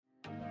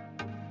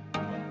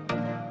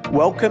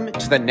Welcome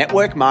to the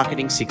Network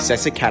Marketing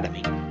Success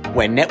Academy,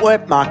 where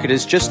network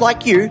marketers just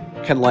like you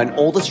can learn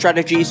all the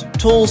strategies,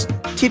 tools,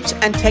 tips,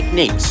 and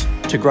techniques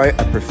to grow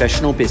a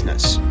professional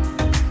business.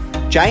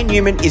 Jane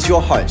Newman is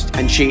your host,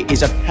 and she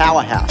is a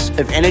powerhouse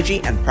of energy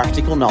and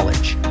practical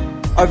knowledge.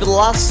 Over the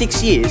last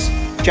 6 years,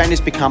 Jane has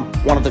become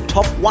one of the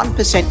top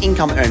 1%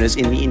 income earners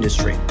in the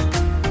industry.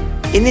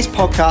 In this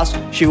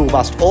podcast, she will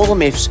bust all the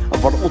myths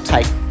of what it will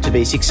take to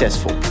be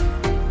successful.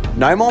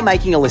 No more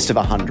making a list of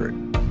 100.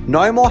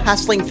 No more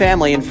hassling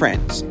family and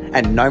friends,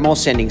 and no more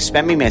sending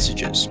spammy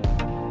messages.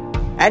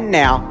 And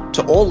now,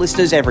 to all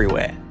listeners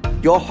everywhere,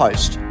 your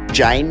host,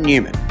 Jane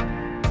Newman.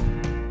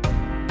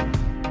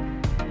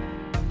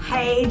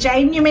 Hey,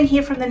 Jane Newman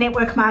here from the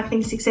Network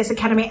Marketing Success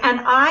Academy,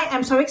 and I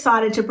am so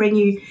excited to bring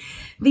you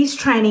this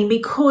training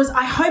because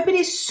I hope it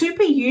is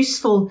super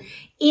useful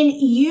in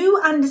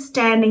you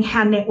understanding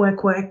how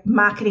network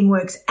marketing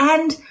works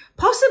and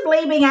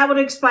possibly being able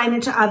to explain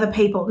it to other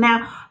people.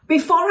 Now,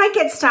 before I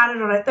get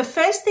started on it, the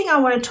first thing I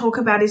want to talk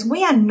about is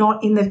we are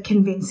not in the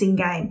convincing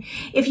game.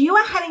 If you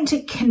are having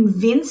to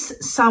convince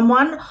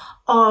someone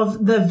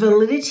of the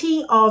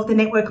validity of the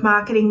network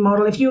marketing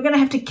model, if you're going to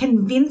have to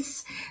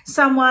convince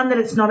someone that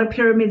it's not a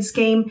pyramid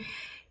scheme,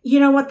 you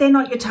know what? They're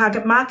not your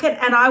target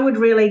market. And I would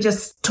really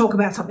just talk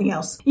about something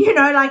else. We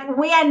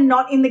are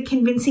not in the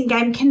convincing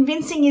game.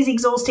 Convincing is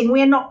exhausting.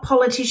 We are not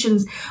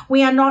politicians.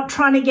 We are not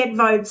trying to get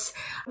votes.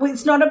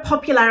 It's not a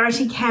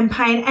popularity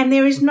campaign. And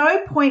there is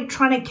no point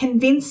trying to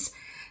convince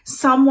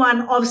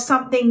someone of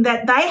something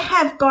that they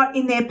have got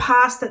in their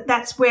past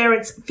that's where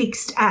it's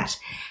fixed at.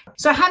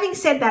 So having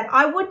said that,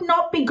 I would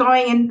not be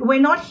going, and we're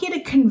not here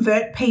to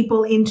convert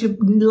people into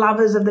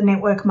lovers of the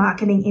network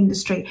marketing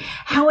industry.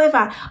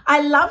 However,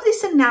 I love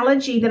this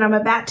analogy that I'm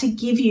about to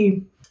give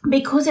you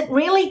because it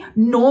really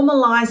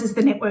normalizes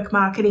the network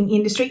marketing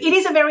industry. It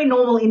is a very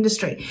normal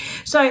industry.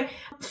 So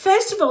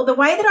first of all, the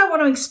way that I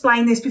want to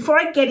explain this, before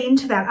I get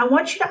into that, I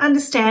want you to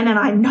understand, and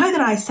I know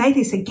that I say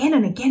this again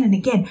and again and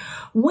again,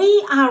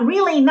 we are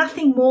really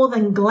nothing more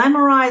than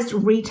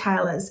glamorized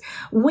retailers.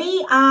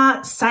 We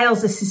are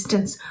sales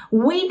assistants.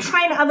 We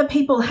train other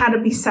people how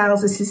to be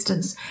sales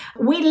assistants.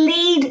 We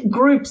lead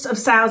groups of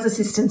sales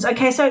assistants.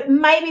 Okay, so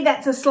maybe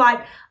that's a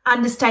slight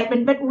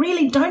understatement, but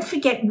really don't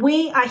forget,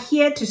 we are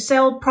here to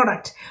sell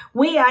product.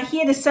 We are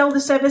here to sell the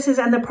services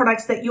and the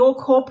products that your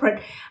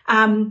corporate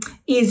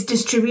is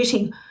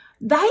distributing.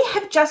 They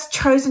have just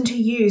chosen to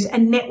use a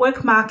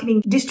network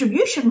marketing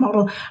distribution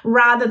model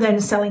rather than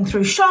selling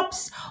through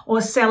shops or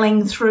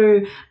selling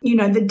through,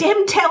 the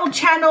Demtel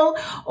channel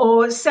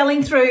or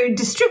selling through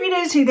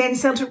distributors who then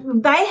sell to.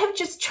 They have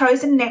just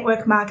chosen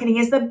network marketing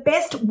as the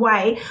best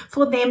way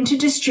for them to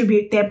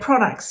distribute their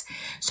products.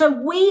 So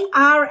we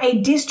are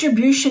a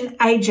distribution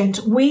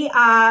agent. We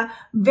are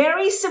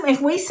very similar.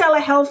 If we sell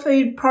a health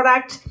food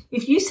product,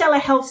 if you sell a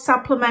health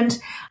supplement,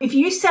 if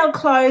you sell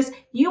clothes,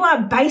 you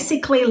are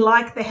basically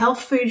like the health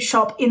food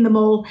shop in the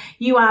mall.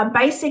 You are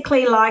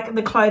basically like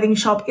the clothing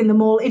shop in the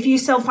mall. If you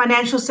sell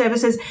financial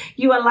services,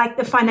 you are like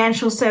the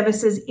financial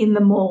services in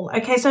the mall.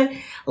 Okay, so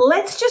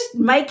let's just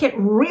make it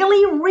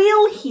really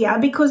real here,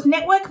 because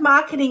network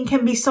marketing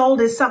can be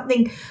sold as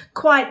something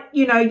quite,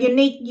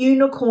 unique,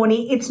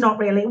 unicorny. It's not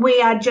really.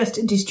 We are just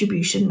a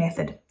distribution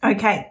method.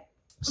 Okay.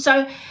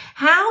 So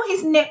how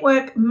is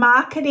network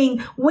marketing,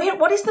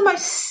 what is the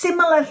most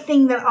similar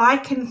thing that I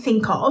can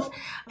think of?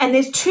 And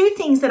there's two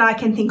things that I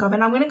can think of,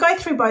 and I'm going to go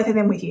through both of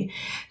them with you.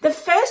 The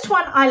first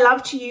one I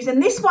love to use,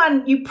 and this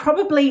one you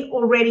probably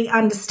already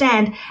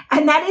understand,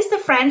 and that is the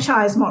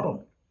franchise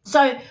model.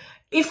 So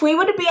if we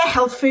were to be a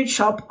health food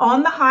shop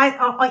in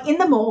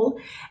the mall,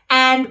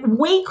 and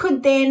we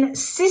could then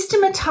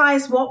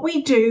systematize what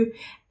we do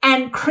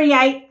and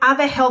create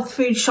other health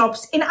food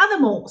shops in other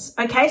malls.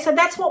 Okay, so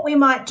that's what we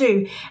might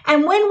do.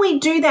 And when we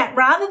do that,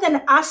 rather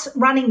than us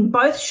running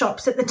both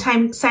shops at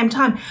the same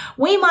time,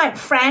 we might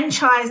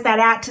franchise that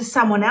out to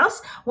someone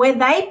else where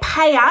they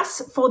pay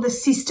us for the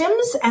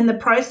systems and the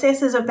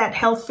processes of that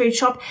health food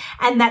shop,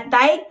 and that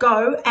they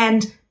go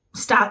and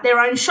start their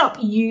own shop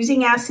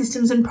using our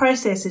systems and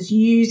processes,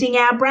 using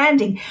our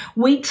branding.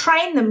 We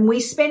train them. We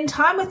spend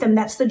time with them.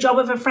 That's the job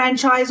of a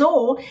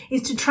franchisor,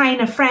 is to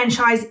train a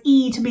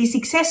franchisee to be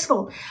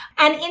successful.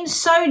 And in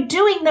so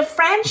doing, the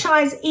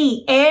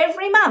franchisee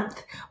every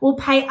month will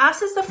pay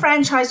us as the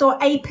franchisor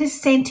a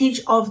percentage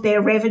of their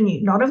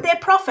revenue, not of their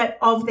profit,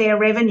 of their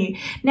revenue.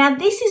 Now,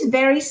 this is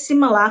very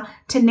similar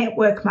to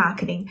network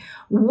marketing.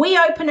 We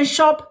open a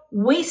shop,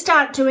 we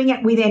start doing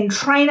it, we then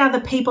train other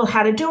people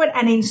how to do it,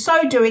 and in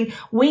so doing,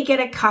 we get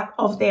a cut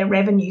of their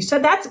revenue. So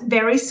that's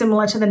very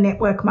similar to the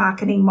network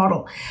marketing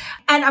model.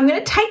 And I'm going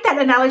to take that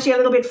analogy a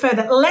little bit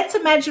further. Let's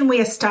imagine we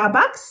are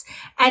Starbucks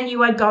and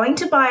you are going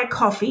to buy a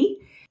coffee,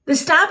 The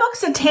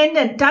Starbucks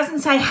attendant doesn't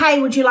say, hey,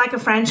 would you like a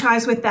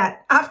franchise with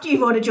that after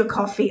you've ordered your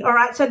coffee? All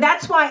right. So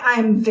that's why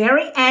I'm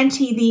very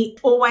anti the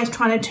always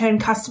trying to turn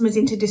customers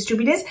into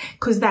distributors,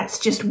 because that's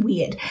just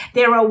weird.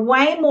 There are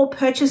way more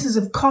purchases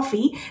of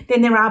coffee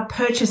than there are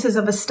purchases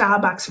of a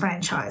Starbucks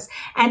franchise.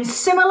 And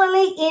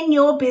similarly in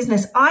your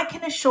business, I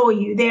can assure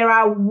you there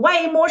are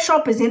way more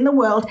shoppers in the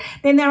world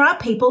than there are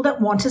people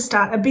that want to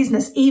start a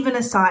business, even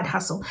a side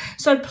hustle.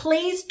 So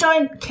please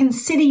don't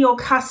consider your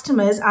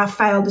customers are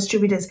failed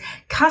distributors.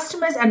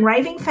 Customers and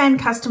raving fan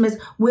customers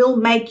will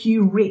make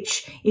you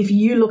rich if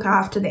you look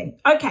after them.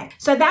 Okay,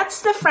 so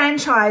that's the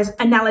franchise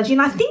analogy.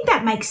 And I think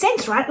that makes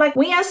sense, right? Like,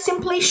 we are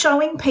simply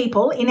showing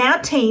people in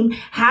our team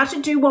how to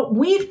do what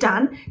we've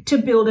done to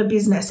build a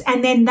business.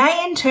 And then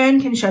they in turn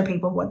can show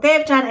people what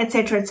they've done,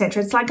 etc.,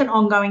 etc. It's like an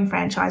ongoing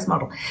franchise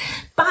model.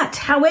 But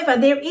however,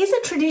 there is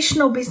a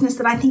traditional business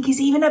that I think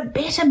is even a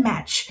better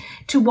match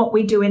to what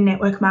we do in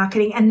network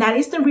marketing, and that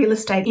is the real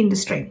estate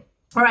industry.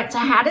 All right, so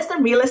how does the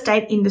real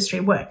estate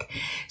industry work?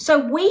 So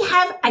we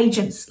have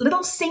agents,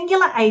 little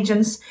singular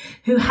agents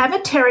who have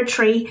a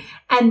territory,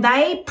 and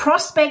they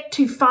prospect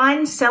to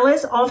find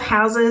sellers of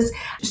houses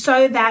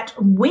so that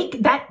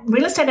that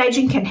real estate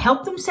agent can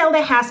help them sell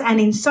their house, and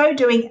in so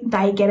doing,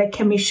 they get a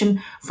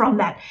commission from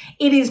that.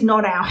 It is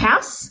not our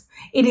house.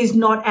 It is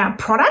not our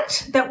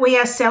product that we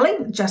are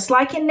selling. Just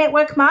like in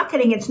network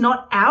marketing, it's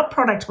not our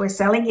product we're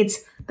selling.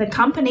 It's the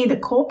company, the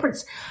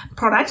corporate's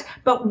product,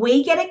 but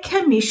we get a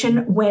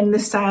commission when the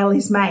sale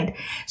is made.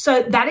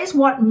 So that is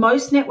what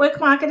most network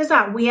marketers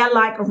are. We are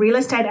like real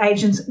estate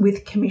agents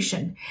with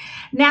commission.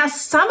 Now,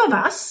 some of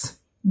us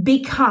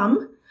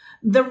become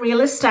the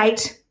real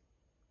estate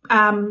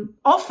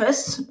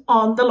office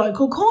on the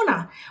local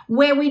corner,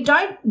 where we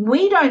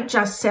don't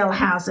just sell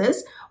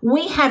houses.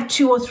 We have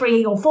 2 or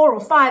 3 or 4 or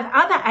 5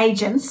 other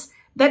agents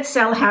that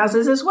sell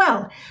houses as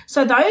well.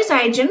 So those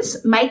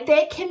agents make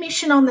their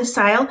commission on the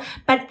sale,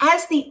 but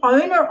as the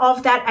owner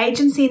of that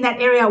agency in that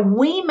area,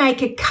 we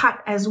make a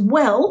cut as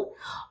well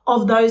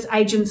of those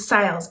agents'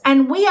 sales.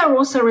 And we are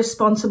also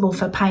responsible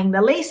for paying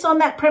the lease on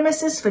that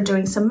premises, for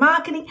doing some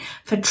marketing,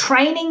 for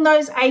training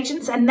those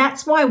agents, and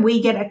that's why we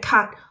get a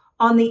cut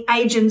on the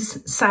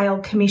agent's sale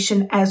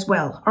commission as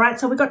well. All right,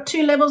 so we've got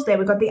 2 levels there.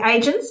 We've got the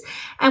agents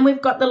and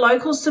we've got the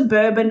local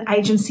suburban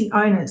agency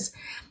owners.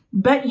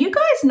 But you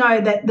guys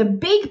know that the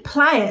big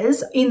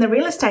players in the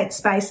real estate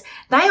space,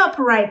 they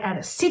operate at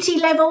a city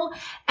level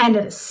and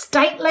at a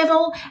state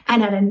level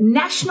and at a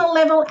national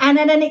level and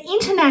at an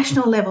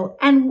international level.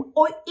 And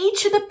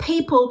each of the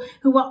people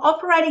who are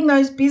operating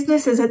those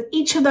businesses at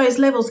each of those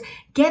levels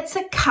gets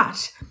a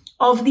cut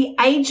of the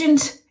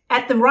agent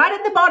at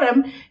the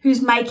bottom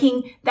who's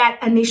making that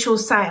initial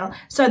sale.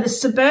 So the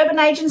suburban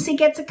agency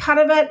gets a cut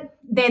of it.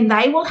 Then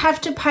they will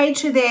have to pay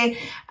to their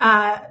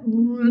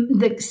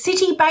the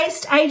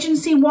city-based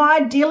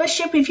agency-wide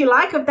dealership, if you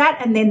like, of that,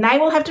 and then they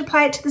will have to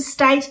pay it to the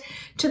state,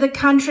 to the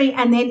country,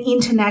 and then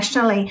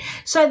internationally.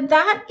 So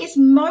that is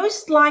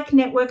most like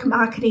network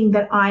marketing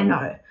that I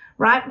know,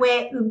 right?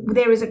 Where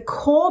there is a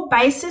core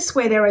basis,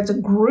 where there is a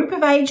group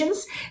of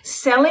agents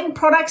selling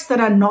products that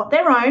are not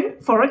their own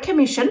for a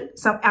commission,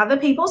 some other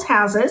people's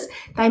houses.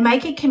 They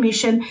make a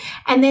commission,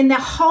 and then the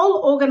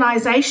whole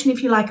organization,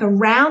 if you like,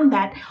 around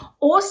that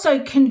also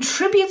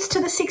contributes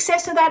to the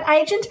success of that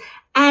agent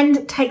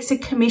and takes a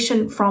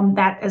commission from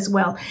that as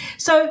well.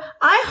 So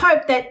I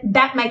hope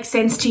that makes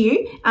sense to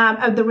you,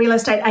 of the real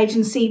estate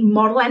agency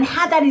model, and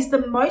how that is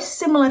the most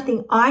similar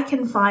thing I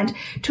can find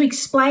to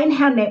explain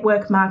how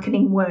network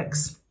marketing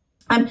works.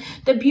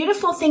 The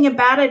beautiful thing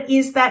about it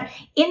is that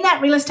in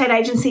that real estate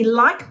agency,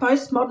 like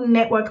most modern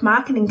network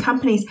marketing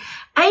companies,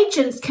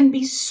 agents can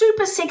be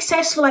super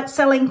successful at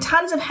selling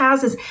tons of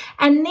houses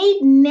and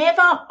need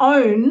never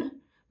own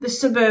the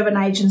suburban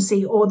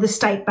agency or the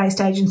state-based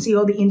agency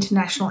or the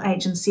international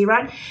agency,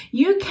 right?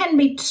 You can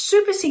be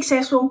super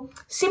successful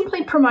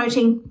simply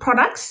promoting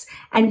products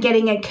and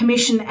getting a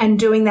commission and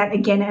doing that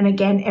again and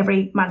again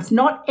every month.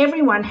 Not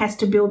everyone has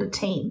to build a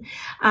team.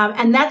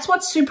 And that's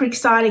what's super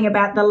exciting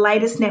about the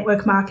latest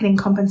network marketing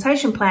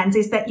compensation plans,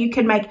 is that you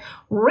can make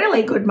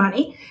really good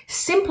money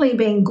simply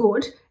being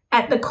good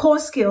at the core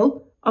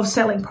skill of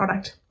selling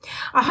product.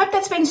 I hope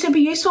that's been super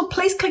useful.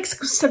 Please click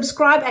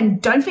subscribe,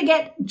 and don't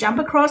forget, jump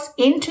across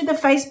into the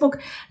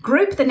Facebook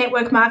group, the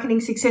Network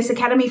Marketing Success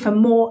Academy, for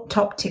more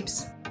top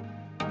tips.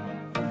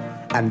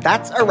 And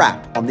that's a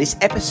wrap on this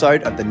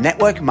episode of the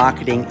Network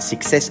Marketing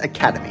Success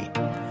Academy.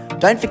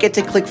 Don't forget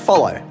to click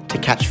follow to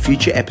catch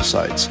future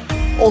episodes.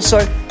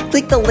 Also,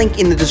 click the link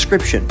in the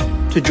description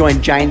to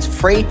join Jane's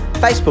free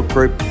Facebook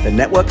group, the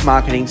Network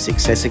Marketing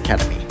Success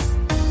Academy.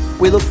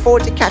 We look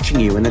forward to catching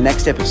you in the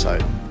next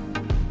episode.